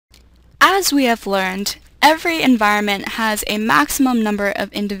As we have learned, every environment has a maximum number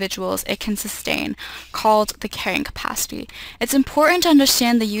of individuals it can sustain, called the carrying capacity. It's important to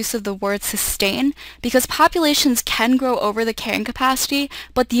understand the use of the word sustain because populations can grow over the carrying capacity,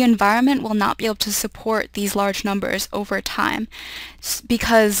 but the environment will not be able to support these large numbers over time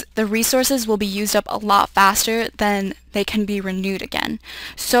because the resources will be used up a lot faster than they can be renewed again.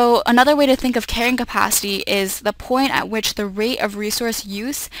 So another way to think of carrying capacity is the point at which the rate of resource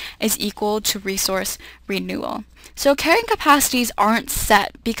use is equal to resource renewal. So carrying capacities aren't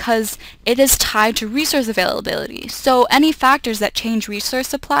set because it is tied to resource availability. So any factors that change resource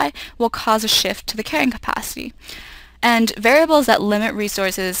supply will cause a shift to the carrying capacity. And variables that limit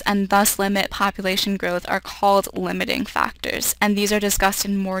resources and thus limit population growth are called limiting factors, and these are discussed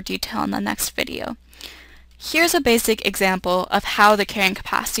in more detail in the next video. Here's a basic example of how the carrying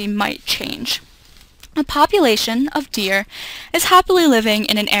capacity might change. A population of deer is happily living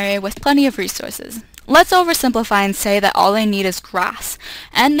in an area with plenty of resources. Let's oversimplify and say that all they need is grass,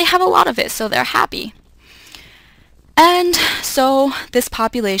 and they have a lot of it, so they're happy. And so this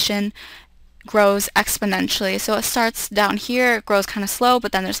population grows exponentially. So it starts down here, it grows kind of slow,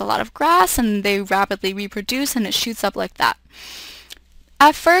 but then there's a lot of grass and they rapidly reproduce and it shoots up like that.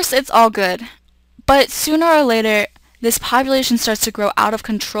 At first it's all good, but sooner or later this population starts to grow out of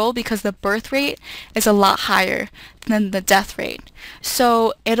control because the birth rate is a lot higher than the death rate.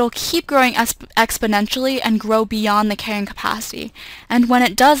 So it'll keep growing exponentially and grow beyond the carrying capacity. And when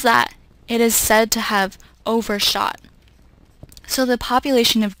it does that, it is said to have overshot. So the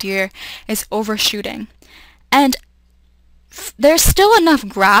population of deer is overshooting. And there's still enough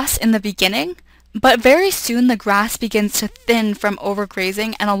grass in the beginning, but very soon the grass begins to thin from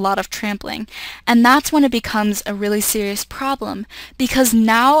overgrazing and a lot of trampling. And that's when it becomes a really serious problem, because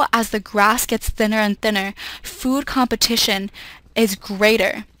now as the grass gets thinner and thinner, food competition is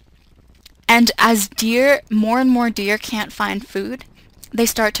greater. And as more and more deer can't find food, they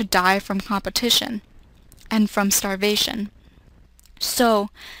start to die from competition and from starvation. So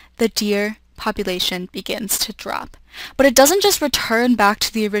the deer population begins to drop. But it doesn't just return back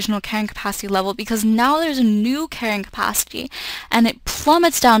to the original carrying capacity level, because now there's a new carrying capacity and it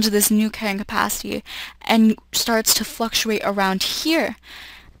plummets down to this new carrying capacity and starts to fluctuate around here.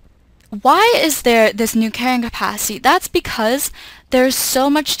 Why is there this new carrying capacity? That's because there's so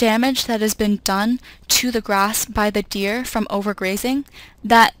much damage that has been done to the grass by the deer from overgrazing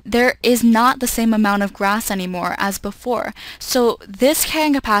that there is not the same amount of grass anymore as before. So this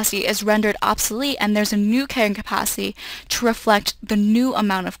carrying capacity is rendered obsolete and there's a new carrying capacity to reflect the new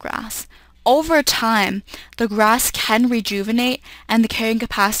amount of grass. Over time, the grass can rejuvenate and the carrying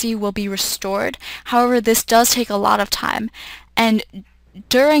capacity will be restored. However, this does take a lot of time, and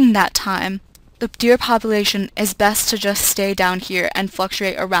during that time, the deer population is best to just stay down here and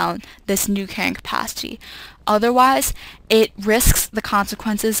fluctuate around this new carrying capacity. Otherwise, it risks the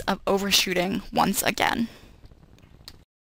consequences of overshooting once again.